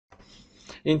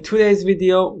In today's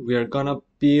video, we are gonna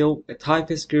build a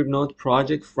TypeScript Node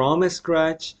project from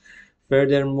scratch.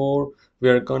 Furthermore, we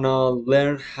are gonna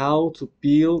learn how to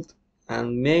build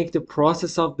and make the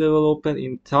process of development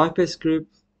in TypeScript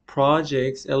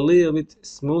projects a little bit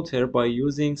smoother by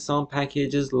using some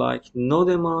packages like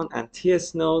nodemon and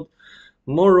tsnode.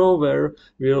 Moreover,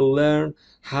 we'll learn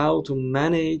how to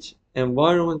manage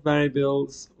environment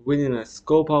variables within the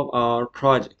scope of our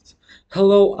project.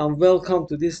 Hello and welcome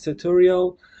to this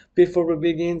tutorial. Before we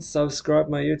begin, subscribe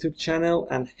my YouTube channel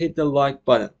and hit the like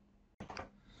button.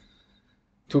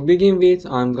 To begin with,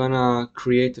 I'm gonna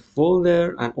create a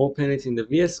folder and open it in the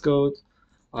VS Code.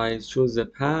 I choose the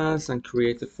path and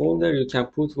create a folder. You can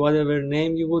put whatever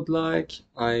name you would like.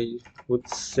 I would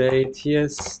say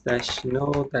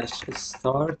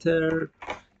ts-node-starter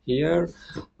here.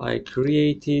 I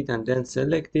create it and then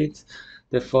select it.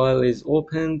 The file is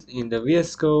opened in the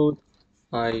VS Code.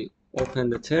 I open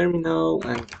the terminal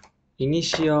and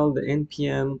initial the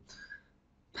npm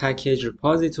package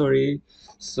repository.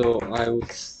 So I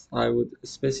would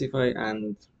specify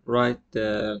and write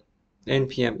the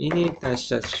npm init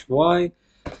 -y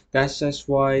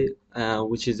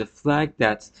which is a flag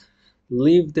that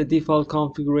leave the default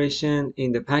configuration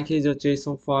in the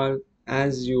package.json file.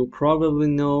 As you probably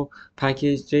know,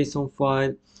 package.json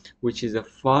file, which is a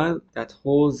file that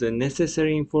holds the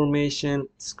necessary information,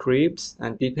 scripts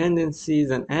and dependencies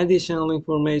and additional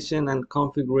information and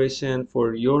configuration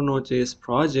for your Node.js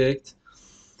project.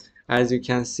 As you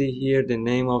can see here, the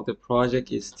name of the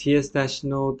project is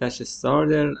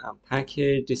ts-node-starter and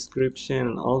package description,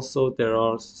 and also there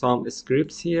are some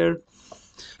scripts here.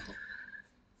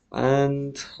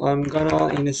 And I'm gonna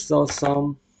install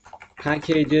some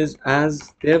packages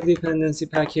as dev dependency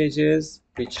packages,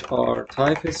 which are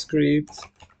Typescript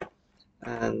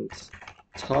and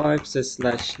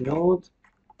types/node.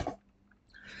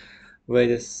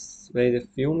 Wait a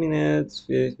few minutes,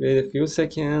 wait a few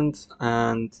seconds,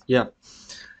 and yeah,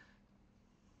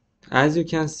 as you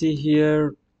can see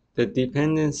here, the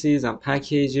dependencies and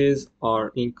packages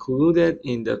are included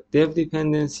in the dev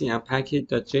dependency and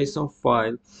package.json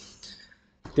file.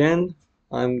 Then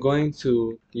I'm going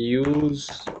to use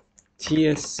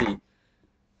TSC,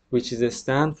 which is a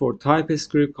stand for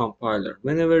Typescript compiler.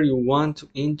 Whenever you want to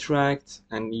interact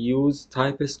and use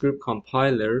Typescript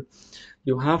compiler,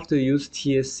 you have to use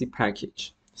TSC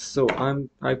package. So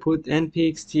I put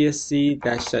npx tsc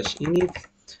 --init.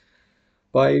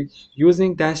 By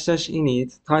using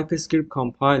 --init, Typescript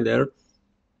compiler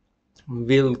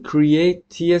will create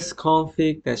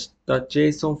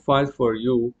tsconfig.json file for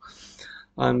you.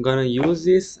 I'm gonna use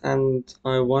this, and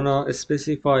I wanna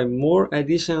specify more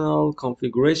additional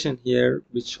configuration here,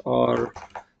 which are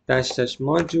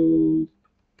 --module,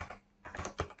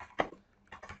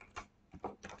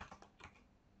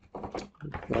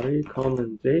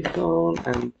 common JSON,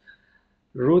 and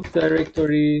root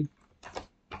directory,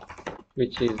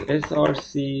 which is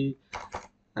src,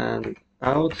 and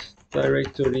out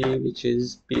directory, which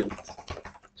is build.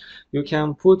 You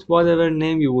can put whatever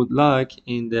name you would like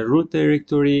in the root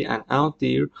directory and out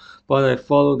there, but I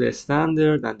follow the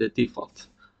standard and the default.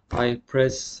 I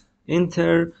press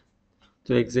enter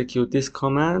to execute this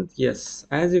command. Yes,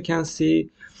 as you can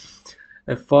see,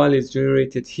 a file is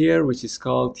generated here, which is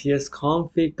called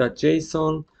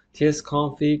tsconfig.json.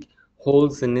 tsconfig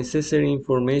holds the necessary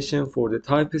information for the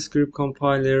Typescript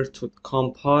compiler to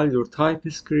compile your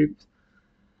Typescript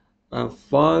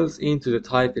files into the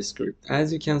Typescript.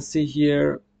 As you can see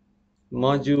here,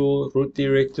 module, root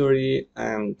directory,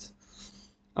 and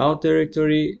out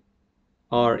directory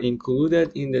are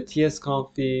included in the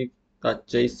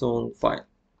tsconfig.json file.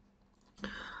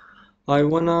 I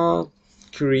wanna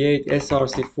create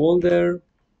src folder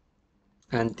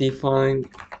and define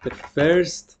the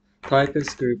first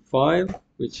Typescript file,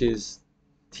 which is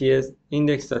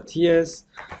index.ts.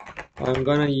 I'm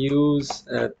gonna use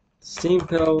a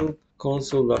simple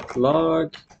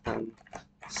console.log and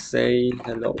say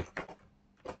hello.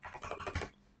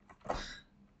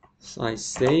 So I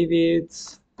save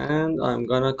it and I'm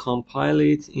gonna compile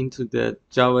it into the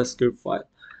JavaScript file.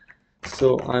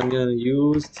 So I'm gonna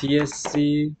use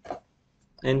tsc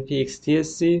npx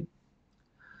tsc.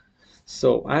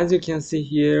 So as you can see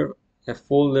here, a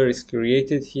folder is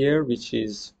created here, which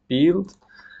is build,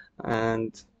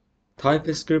 and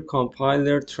Typescript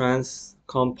compiler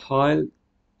compile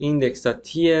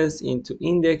index.ts into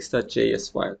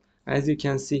index.js file. As you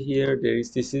can see here,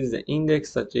 this is the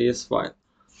index.js file.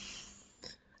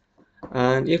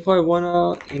 And if I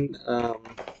wanna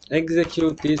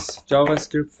execute this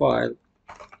JavaScript file,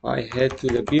 I head to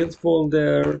the build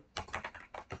folder,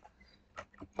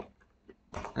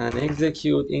 and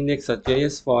execute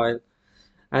index.js file.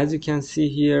 As you can see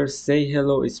here, say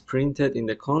hello is printed in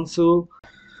the console.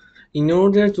 In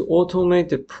order to automate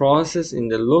the process in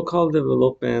the local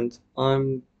development,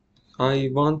 I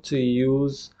want to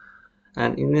use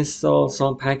and install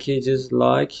some packages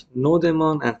like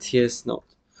nodemon and tsnode.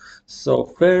 So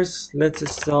first, let's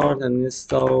start and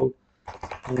install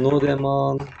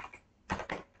nodemon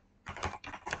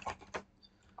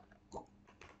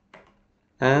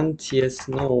and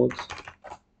tsnode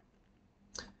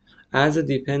as a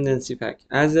dependency pack,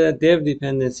 as a dev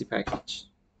dependency package.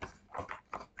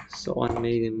 So I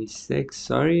made a mistake,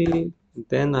 sorry.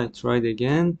 Then I tried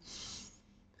again.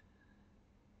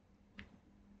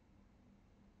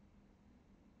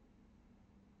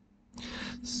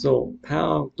 So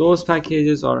those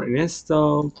packages are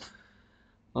installed.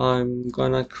 I'm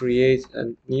gonna create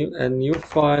a new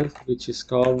file which is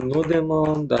called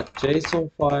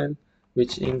nodemon.json file,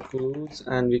 which includes,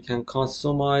 and we can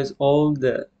customize all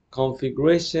the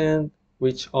configuration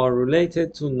which are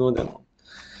related to nodemon.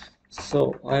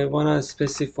 So I wanna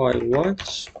specify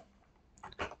watch,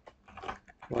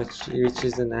 which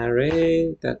is an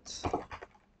array that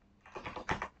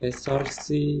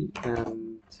src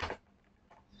and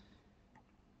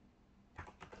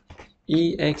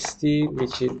ext,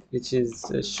 which is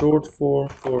a short form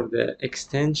for the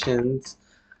extensions.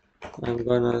 I'm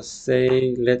gonna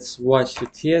say let's watch the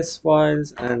ts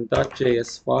files and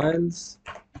 .js files.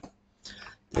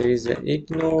 There is an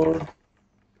ignore.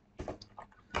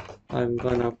 I'm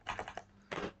gonna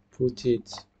put it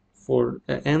for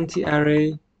an empty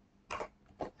array,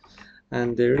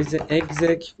 and there is an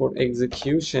exec for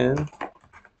execution.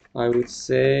 I would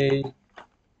say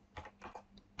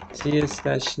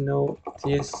ts-node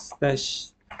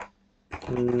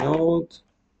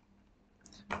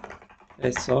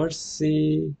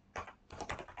src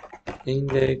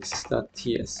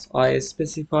index.ts. I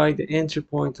specify the entry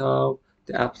point of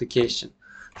the application.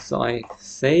 So I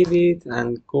save it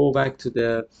and go back to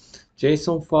the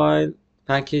JSON file,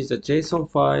 package the JSON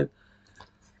file.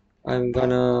 I'm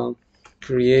gonna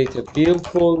create a build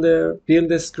folder,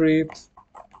 build a script,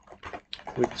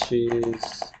 which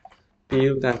is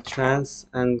build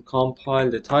and compile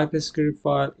the Typescript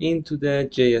file into the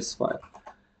JS file.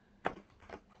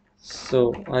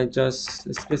 So I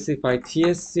just specify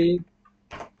tsc,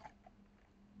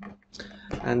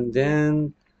 and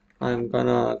then I'm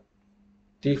gonna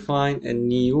define a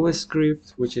new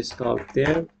script which is called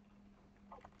dev.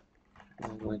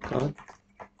 Oh my god.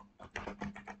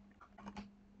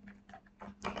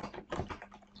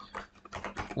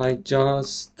 I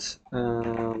just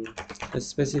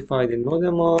specify the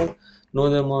nodemon.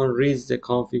 Nodemon reads the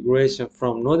configuration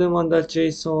from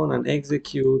nodemon.json and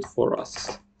execute for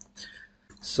us.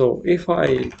 So if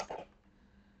I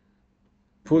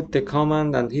put the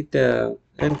command and hit the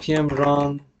npm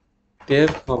run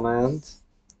dev command,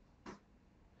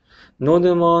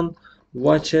 nodemon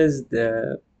watches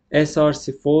the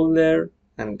src folder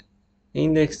and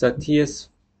index.ts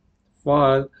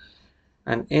file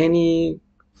and any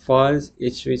files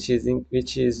which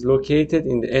is located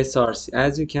in the src,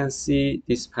 as you can see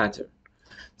this pattern.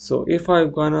 So if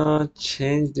I'm gonna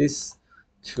change this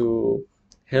to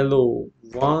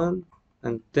hello1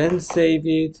 and then save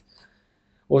it,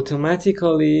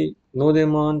 automatically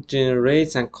nodemon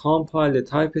generates and compile the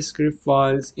Typescript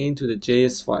files into the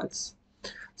JS files.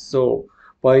 So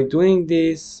by doing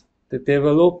this, the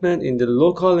development in the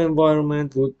local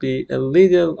environment would be a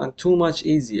little and too much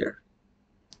easier,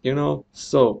 you know.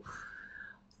 So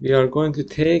we are going to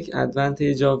take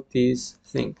advantage of this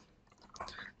thing.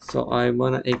 So I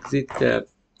want to exit the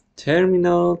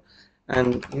terminal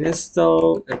and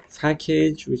install a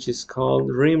package which is called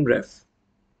rimref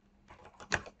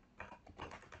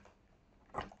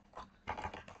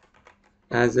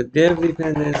as a dev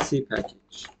dependency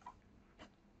package.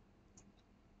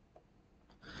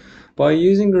 By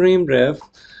using rimref,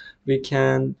 we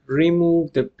can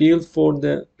remove the build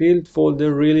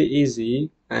folder really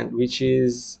easy, and which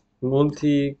is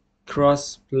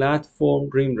cross-platform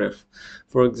rimref.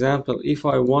 For example, if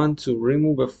I want to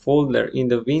remove a folder in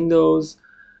the Windows,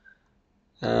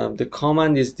 the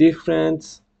command is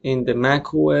different in the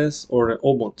Mac OS or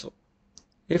Ubuntu.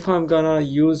 If I'm gonna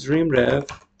use rimref,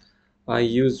 I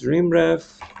use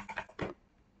rimref.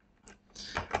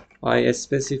 I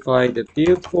specify the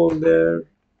build folder,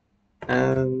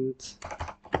 and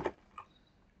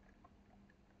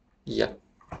yeah.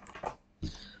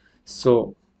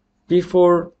 So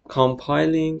before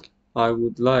compiling, I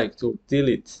would like to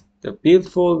delete the build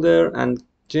folder and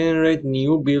generate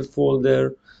new build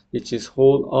folder which is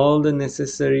hold all the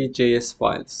necessary JS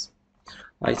files.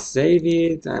 I save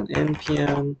it and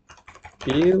npm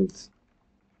build.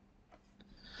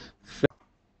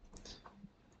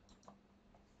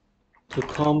 To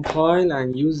compile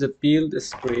and use the build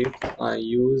script, I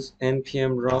use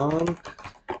npm run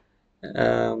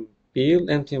build,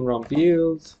 npm run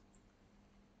build.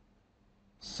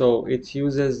 So it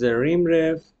uses the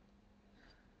rimref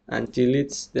and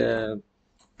deletes the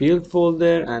build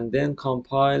folder and then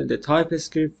compile the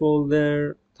Typescript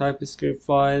folder, Typescript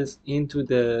files into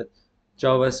the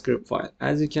JavaScript file.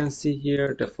 As you can see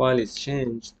here, the file is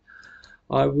changed.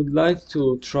 I would like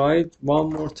to try it one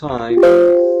more time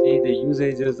and see the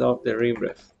usages of the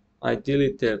rimref. I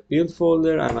delete the build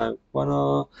folder and I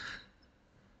wanna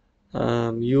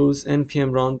use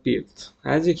npm run build.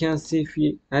 As you can see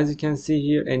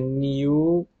here, a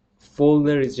new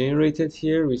folder is generated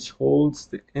here which holds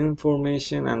the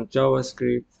information and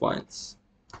JavaScript files.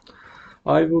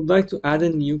 I would like to add a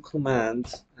new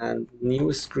command and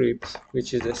new script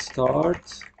which is a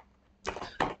start,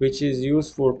 which is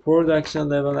used for production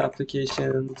level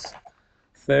applications.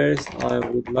 First, I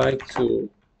would like to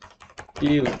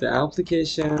build the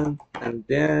application and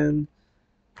then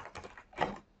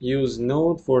use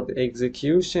Node for the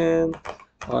execution.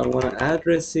 I want to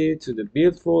address it to the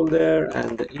build folder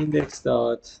and the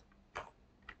index.js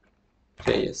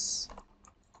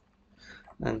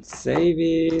and save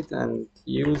it and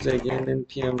use again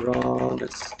npm run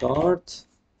start.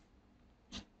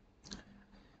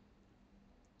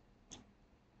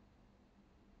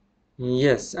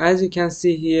 Yes, as you can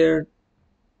see here,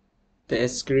 the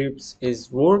script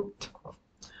is worked.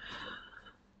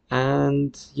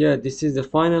 And yeah, this is the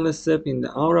final step in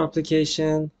our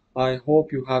application. I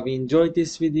hope you have enjoyed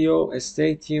this video.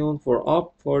 Stay tuned for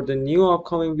the new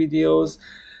upcoming videos.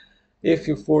 If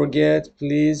you forget,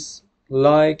 please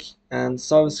like and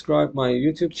subscribe my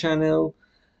YouTube channel.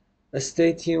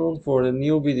 Stay tuned for the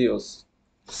new videos.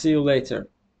 See you later.